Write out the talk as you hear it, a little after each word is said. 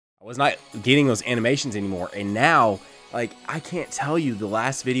I was not getting those animations anymore. And now, like, I can't tell you the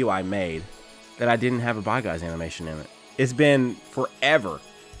last video I made that I didn't have a Bye Guys animation in it. It's been forever.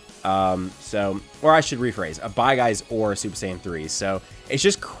 Or I should rephrase, a Bye Guys or a Super Saiyan 3. So it's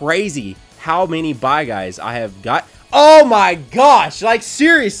just crazy how many Bye Guys I have got. Oh my gosh, like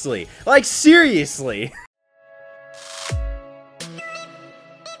seriously,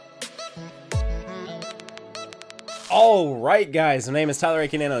 Alright guys, my name is Tyler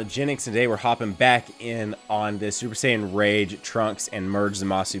aka Nanogenix, and today we're hopping back in on this Super Saiyan Rage, Trunks, and Merge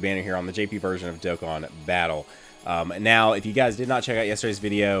Zamasu banner here on the JP version of Dokkan Battle. Now, if you guys did not check out yesterday's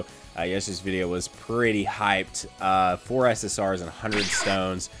video was pretty hyped. 4 SSRs and 100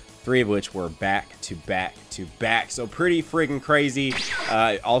 stones, 3 of which were back to back, so pretty freaking crazy.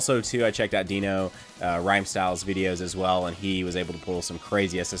 Also too, I checked out Dino Rhyme Styles videos as well, and he was able to pull some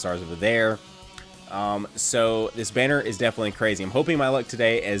crazy SSRs over there. So this banner is definitely crazy. I'm hoping my luck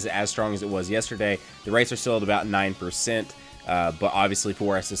today is as strong as it was yesterday. The rates are still at about 9%, but obviously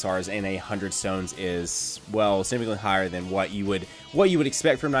 4 SSRs and 100 stones is, well, significantly higher than what you would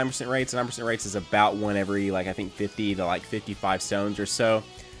expect from 9% rates. 9% rates is about one every, like, I think 50 to like 55 stones or so.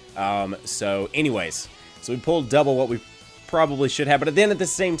 So anyways, so we pulled double what we probably should have, but then at the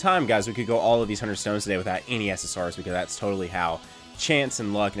same time, guys, we could go all of these 100 stones today without any SSRs, because that's totally how chance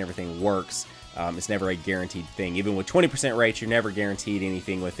and luck and everything works. It's never a guaranteed thing. Even with 20% rates, you're never guaranteed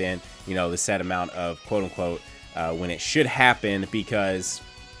anything within, you know, the set amount of quote-unquote when it should happen, because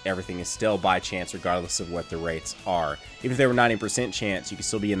everything is still by chance regardless of what the rates are. Even if there were 90% chance, you could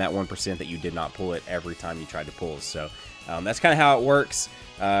still be in that 1% that you did not pull it every time you tried to pull. So that's kind of how it works.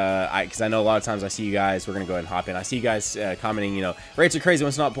 Because I know a lot of times I see you guys, we're going to go ahead and hop in. I see you guys commenting, you know, rates are crazy,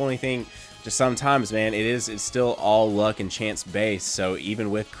 let's not pull anything. Just sometimes, man, it's still all luck and chance based. So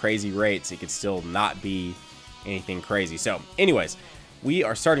even with crazy rates, it could still not be anything crazy. So anyways, we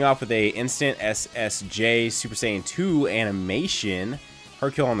are starting off with a instant SSJ Super Saiyan 2 animation.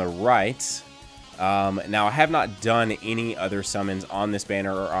 Hercule on the right. Now, I have not done any other summons on this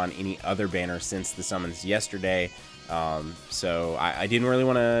banner or on any other banner since the summons yesterday. So I didn't really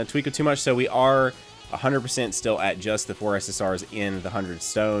want to tweak it too much. So we are 100% still at just the 4 SSRs in the 100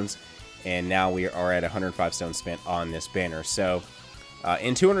 stones. And now we are at 105 stones spent on this banner. So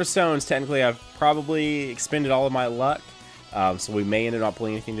in 200 stones, technically I've probably expended all of my luck. So we may end up not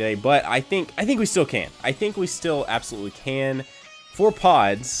pulling anything today, but I think we still can. I think we still absolutely can. 4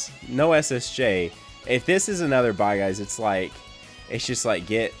 pods, no SSJ. If this is another buy, guys, it's just like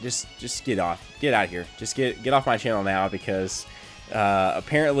just get out of here. Just get off my channel now, because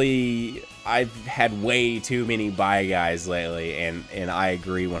apparently I've had way too many Bye Guys lately, and I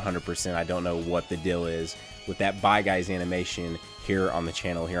agree 100%. I don't know what the deal is with that Bye Guys animation here on the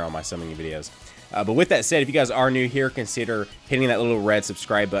channel, here on my summoning videos. But with that said, if you guys are new here, consider hitting that little red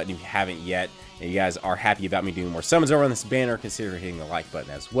subscribe button if you haven't yet. And you guys are happy about me doing more summons over on this banner, consider hitting the like button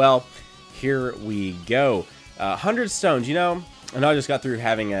as well. Here we go. 100 stones, you know, I know I just got through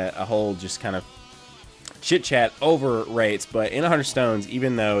having a whole just kind of chit chat over rates, but in 100 stones,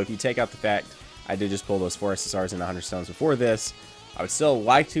 even though if you take out the fact I did just pull those 4 SSRs in 100 stones before this, I would still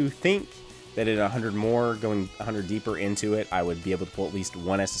like to think that in 100 more, going 100 deeper into it, I would be able to pull at least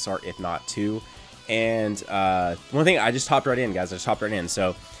 1 SSR, if not 2. And one thing, I just hopped right in, guys. I just hopped right in.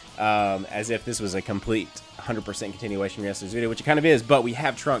 So as if this was a complete 100% continuation of yesterday's video, which it kind of is, but we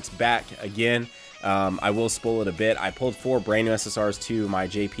have Trunks back again. I will spoil it a bit. I pulled 4 brand new SSRs to my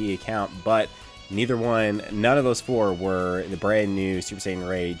JP account, but none of those 4 were the brand new Super Saiyan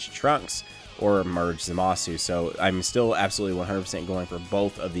Rage Trunks or Merge Zamasu. So I'm still absolutely 100% going for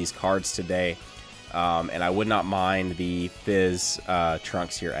both of these cards today. And I would not mind the Fizz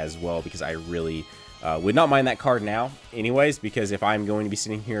Trunks here as well, because I really would not mind that card now anyways, because if I'm going to be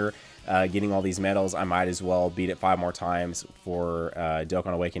sitting here getting all these medals, I might as well beat it 5 more times for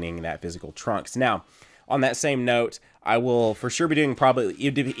Dokkan Awakening that physical Trunks. Now, on that same note, I will for sure be doing probably,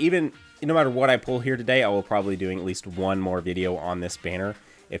 even no matter what I pull here today, I will probably doing at least 1 more video on this banner,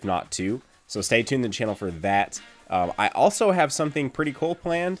 if not 2. So stay tuned to the channel for that. I also have something pretty cool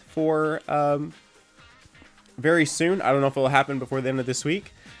planned for very soon. I don't know if it will happen before the end of this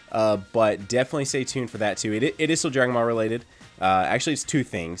week, but definitely stay tuned for that too. It is still Dragon Ball related. Actually, it's 2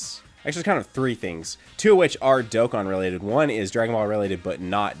 things. Actually, it's kind of 3 things. 2 of which are Dokkan related. 1 is Dragon Ball related, but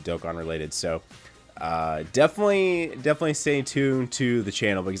not Dokkan related. So definitely stay tuned to the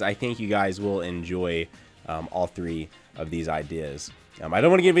channel, because I think you guys will enjoy all 3 of these ideas. I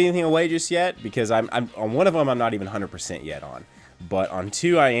don't want to give anything away just yet, because I'm on 1 of them I'm not even 100% yet on, but on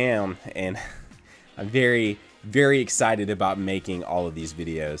 2 I am, and I'm very very excited about making all of these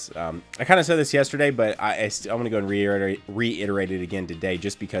videos. I kind of said this yesterday, but I'm going to go and reiterate it again today,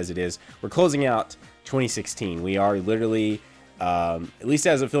 just because we're closing out 2016. We are literally, at least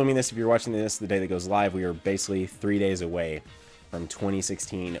as of filming this, if you're watching this the day that goes live, we are basically 3 days away from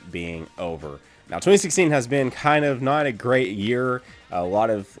 2016 being over. Now, 2016 has been kind of not a great year. A lot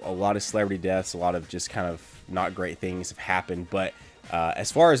of celebrity deaths, a lot of just kind of not great things have happened, but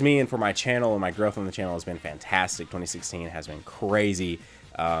as far as me and for my channel and my growth on the channel has been fantastic. 2016 has been crazy.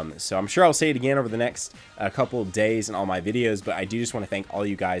 So I'm sure I'll say it again over the next couple of days in all my videos, but I do just want to thank all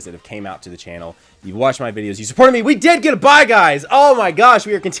you guys that have came out to the channel. You've watched my videos. You supported me. We did get a buy, guys. Oh my gosh,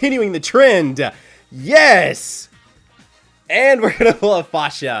 we are continuing the trend. Yes. And we're going to pull a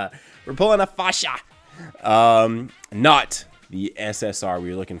fascia. We're pulling a fascia. Not the SSR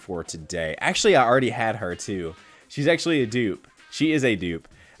we were looking for today. Actually, I already had her too. She's actually a dupe. She is a dupe.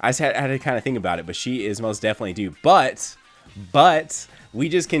 I just had to kind of think about it, but she is most definitely a dupe. But we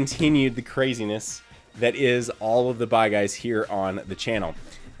just continued the craziness that is all of the buy guys here on the channel.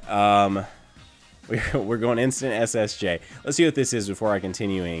 We're going instant SSJ. Let's see what this is before I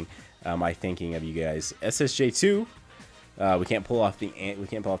continuing my thinking of you guys. SSJ2. We can't pull off the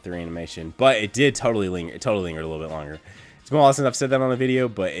reanimation, but it did totally linger. It totally lingered a little bit longer. It's been a while since I've said that on a video,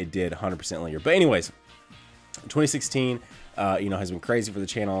 but it did 100% linger. But anyways, 2016. You know, has been crazy for the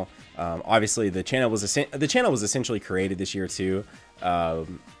channel. Obviously, the channel was essentially created this year too.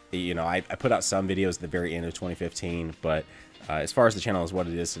 You know, I put out some videos at the very end of 2015, but as far as the channel is what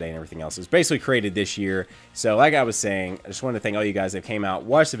it is today and everything else, it was basically created this year. So, like I was saying, I just wanted to thank all you guys that came out,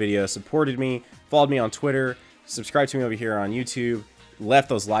 watched the video, supported me, followed me on Twitter, subscribed to me over here on YouTube, left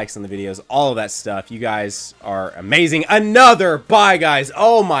those likes on the videos, all of that stuff. You guys are amazing. Another buy, guys.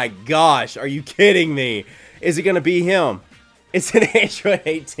 Oh my gosh, are you kidding me? Is it gonna be him? It's an Android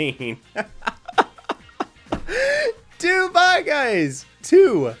 18. 2 buy guys.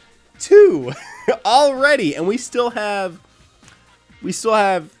 Two already, and we still have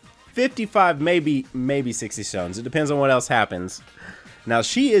 55, maybe 60 stones. It depends on what else happens. Now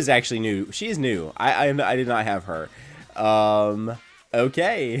she is actually new. She is new. I did not have her.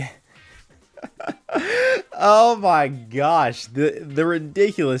 Okay. Oh my gosh, the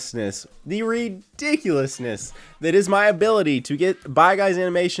ridiculousness that is my ability to get buy guys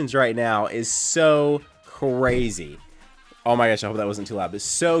animations right now is so crazy. Oh my gosh, I hope that wasn't too loud, but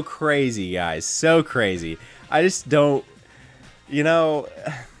so crazy, guys, so crazy. I just don't, you know,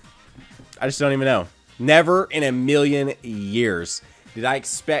 I just don't even know. Never in a million years did I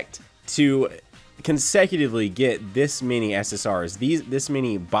expect to consecutively get this many SSRs, this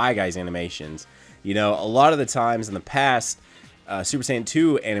many buy guys animations. You know, a lot of the times in the past, Super Saiyan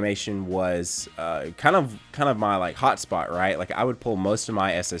 2 animation was kind of my like hotspot, right? Like I would pull most of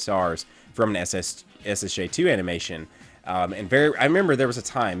my SSRs from an SSJ2 animation. I remember there was a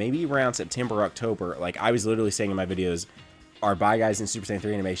time, maybe around September or October, like I was literally saying in my videos, are buy guys in Super Saiyan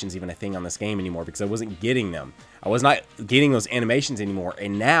 3 animations even a thing on this game anymore? Because I wasn't getting them. I was not getting those animations anymore.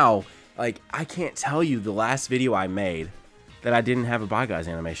 And now, like, I can't tell you the last video I made that I didn't have a buy guys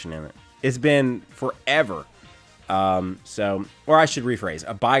animation in it. It's been forever. Or I should rephrase,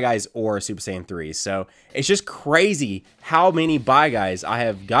 a buy guys or a Super Saiyan 3. So it's just crazy how many buy guys I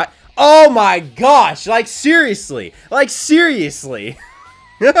have got. Oh my gosh, like seriously, we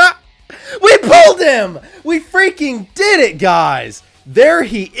pulled him. We freaking did it, guys. There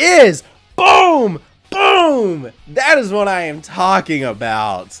he is. Boom, boom. That is what I am talking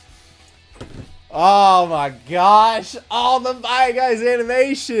about. Oh my gosh, all the buy guys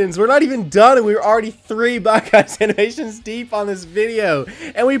animations. We're not even done and we're already 3 buy guys animations deep on this video.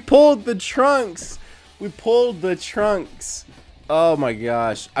 And we pulled the trunks. Oh my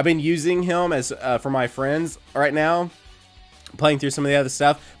gosh. I've been using him as for my friends right now, playing through some of the other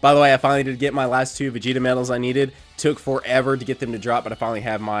stuff. By the way, I finally did get my last 2 Vegeta medals I needed. Took forever to get them to drop, but I finally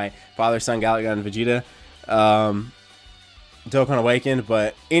have my Father, Son, Galaga, and Vegeta. Dokkan Awakened,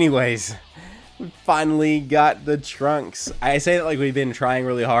 but anyways, we finally got the trunks. I say that like we've been trying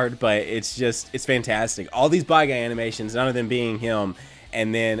really hard, but it's fantastic. All these buy guy animations, none of them being him,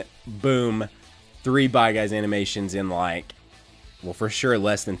 and then boom, 3 buy guys animations in like, well, for sure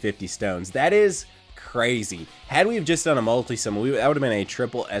less than 50 stones. That is crazy. Had we have just done a multi-summon, that would have been a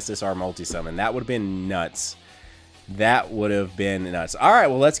triple SSR multi-summon. That would have been nuts. That would have been nuts. All right,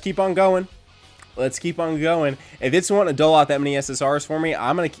 well, let's keep on going. Let's keep on going. If it's wanting to dole out that many SSRs for me,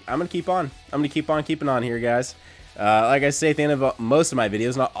 I'm gonna keep on. I'm gonna keep on keeping on here, guys. Like I say at the end of most of my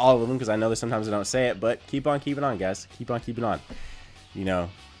videos, not all of them, because I know that sometimes I don't say it, but keep on keeping on, guys. Keep on keeping on. You know,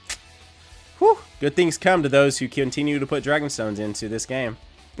 whew, good things come to those who continue to put Dragon Stones into this game.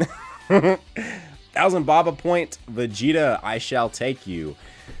 1,000 Baba point Vegeta, I shall take you.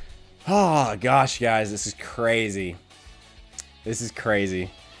 Oh, gosh, guys, this is crazy. This is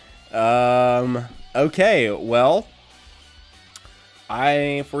crazy. Okay, well,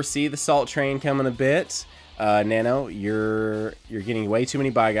 I foresee the salt train coming a bit. Nano, you're getting way too many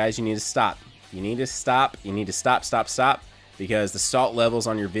buy guys. You need to stop. You need to stop. You need to stop, because the salt levels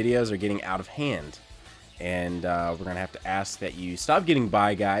on your videos are getting out of hand. And we're going to have to ask that you stop getting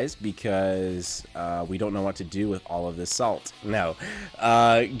buy guys, because we don't know what to do with all of this salt. No.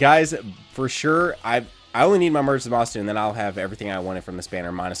 Guys, for sure, I only need my merge Zamasu, and then I'll have everything I wanted from this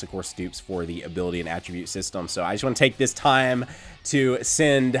banner, minus, of course, dupes for the ability and attribute system. So I just want to take this time to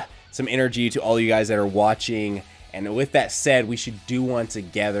send some energy to all you guys that are watching. And with that said, we should do one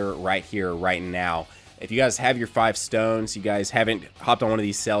together right here, right now. If you guys have your 5 stones, you guys haven't hopped on one of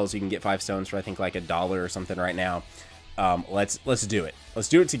these cells, you can get 5 stones for, I think, like $1 or something right now. Let's do it. Let's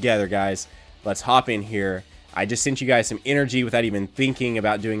do it together, guys. Let's hop in here. I just sent you guys some energy without even thinking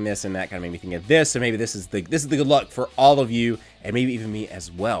about doing this, and that kind of made me think of this. So maybe this is the good luck for all of you, and maybe even me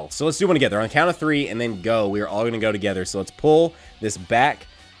as well. So let's do one together on the count of 3, and then go. We are all going to go together. So let's pull this back.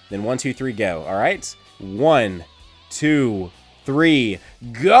 Then 1, 2, 3, go. All right. 1, 2, 3,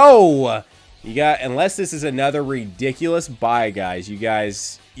 go. You got, unless this is another ridiculous buy, guys. You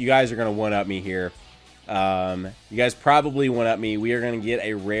guys are gonna one up me here. You guys probably one up me. We are gonna get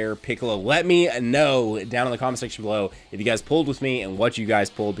a rare Piccolo. Let me know down in the comment section below if you guys pulled with me and what you guys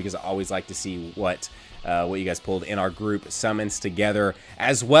pulled, because I always like to see what you guys pulled in our group summons together,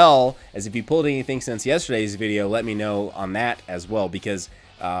 as well as if you pulled anything since yesterday's video. Let me know on that as well, because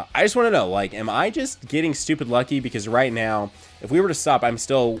I just want to know, like, am I just getting stupid lucky? Because right now, if we were to stop, I'm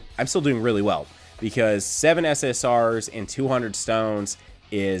still doing really well, because 7 SSRs and 200 stones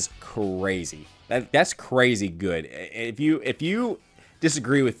is crazy. That's crazy good. If you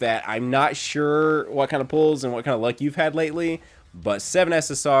disagree with that, I'm not sure what kind of pulls and what kind of luck you've had lately, but 7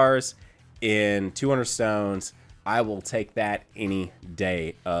 SSRs in 200 stones, I will take that any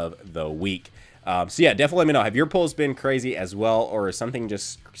day of the week. So yeah, definitely let me know. Have your pulls been crazy as well, or is something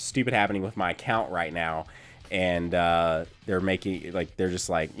just stupid happening with my account right now? And they're just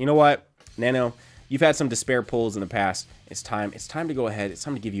like, you know what, Nano, you've had some despair pulls in the past. It's time to go ahead. It's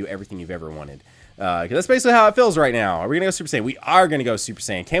time to give you everything you've ever wanted. Because that's basically how it feels right now. Are we gonna go Super Saiyan? We are gonna go Super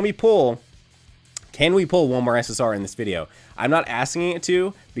Saiyan. Can we pull one more SSR in this video? I'm not asking it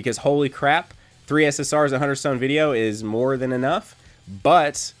to, because holy crap, 3 SSRs, 100 stone video is more than enough.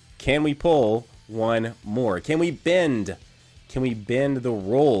 But can we pull one more? Can we bend the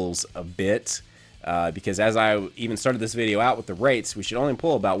rules a bit? Because as I even started this video out with the rates, we should only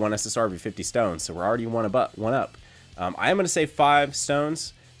pull about 1 SSR every 50 stones. So we're already one up. I am going to say 5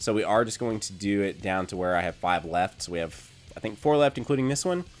 stones. So we are just going to do it down to where I have 5 left. So we have, I think, 4 left, including this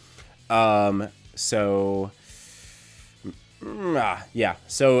one. Yeah. So I'm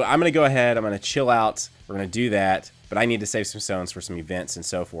going to go ahead. I'm going to chill out. We're going to do that. But I need to save some stones for some events and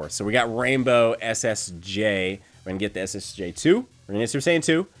so forth. So we got Rainbow SSJ. We're going to get the SSJ 2. We're going to get Super Saiyan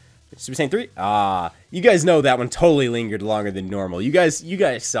 2. Super Saiyan 3. You guys know that one totally lingered longer than normal. You guys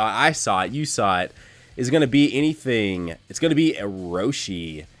saw it. I saw it. You saw it. Is it going to be anything? It's going to be a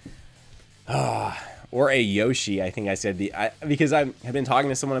Roshi. Or a Yoshi, I think I said. Because I have been talking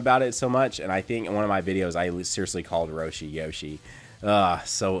to someone about it so much, and I think in one of my videos I seriously called Roshi Yoshi.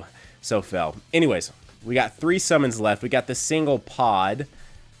 So fell. Anyways, we got 3 summons left. We got the single pod.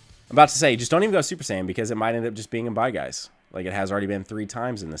 I'm about to say, just don't even go Super Saiyan, because it might end up just being a bye, guys. Like it has already been 3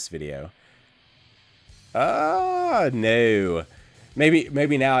 times in this video. No.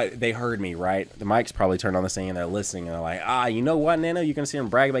 Maybe now they heard me, right? The mic's probably turned on this thing and they're listening and they're like, you know what, Nano? You're going to see them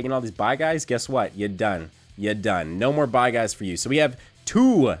brag about getting all these bye guys? Guess what? You're done. You're done. No more bye guys for you. So we have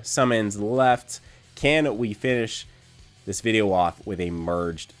 2 summons left. Can we finish this video off with a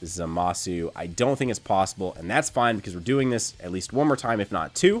merged Zamasu? I don't think it's possible, and that's fine, because we're doing this at least 1 more time, if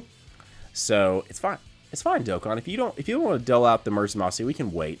not 2. So it's fine. It's fine, Dokkan. If you don't want to dole out the merged Zamasu, we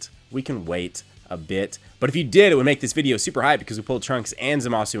can wait. We can wait a bit. But if you did, it would make this video super hype, because we pulled Trunks and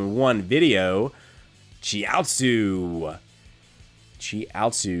Zamasu in one video. Chiaotzu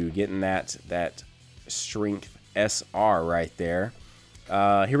getting that strength SR right there.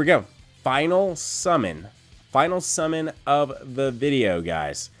 Here we go. Final summon of the video,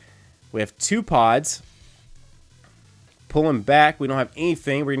 guys. We have 2 pods. Pulling back, we don't have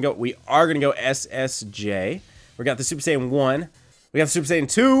anything. We are gonna go SSJ. We got the Super Saiyan 1. We got the Super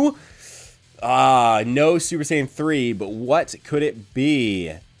Saiyan 2. No Super Saiyan 3, but what could it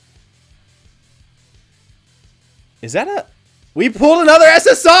be? Is that a... We pulled another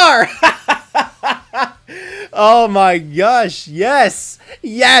SSR! Oh my gosh, yes!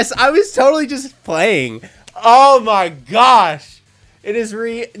 Yes, I was totally just playing. Oh my gosh! It is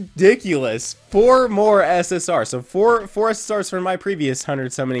ridiculous. 4 more SSRs. So four SSRs from my previous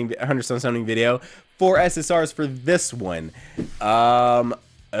 100 stone summoning video. 4 SSRs for this one.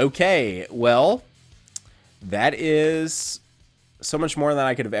 Okay, well, that is so much more than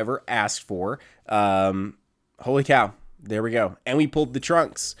I could have ever asked for. Holy cow. There we go. And we pulled the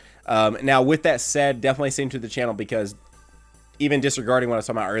trunks. Now, with that said, definitely stay tuned to the channel because even disregarding what I was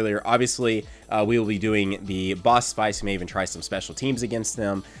talking about earlier, obviously, we will be doing the boss fights. We may even try some special teams against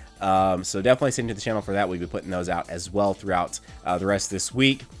them. So definitely stay tuned to the channel for that. We'll be putting those out as well throughout the rest of this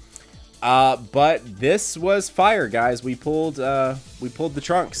week. But this was fire, guys. We pulled the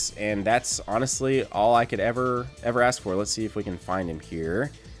trunks, and that's honestly all I could ever ask for. Let's see if we can find him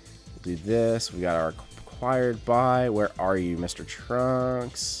here. We'll do this. We got our acquired by. Where are you, Mr.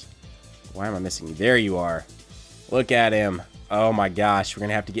 Trunks? Why am I missing you? There you are. Look at him. Oh my gosh, we're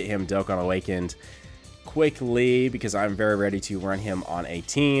gonna have to get him Dokkan Awakened quickly because I'm very ready to run him on a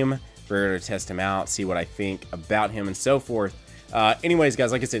team. Very ready to test him out, see what I think about him and so forth. Anyways,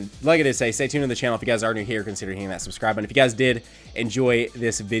 guys, like I said, like I did say, stay tuned to the channel. If you guys are new here, consider hitting that subscribe button. If you guys did enjoy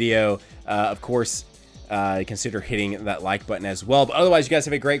this video, of course, consider hitting that like button as well. But otherwise, you guys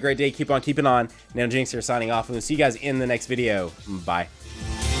have a great day. Keep on keeping on. Nanogenix here signing off, and we'll see you guys in the next video. Bye.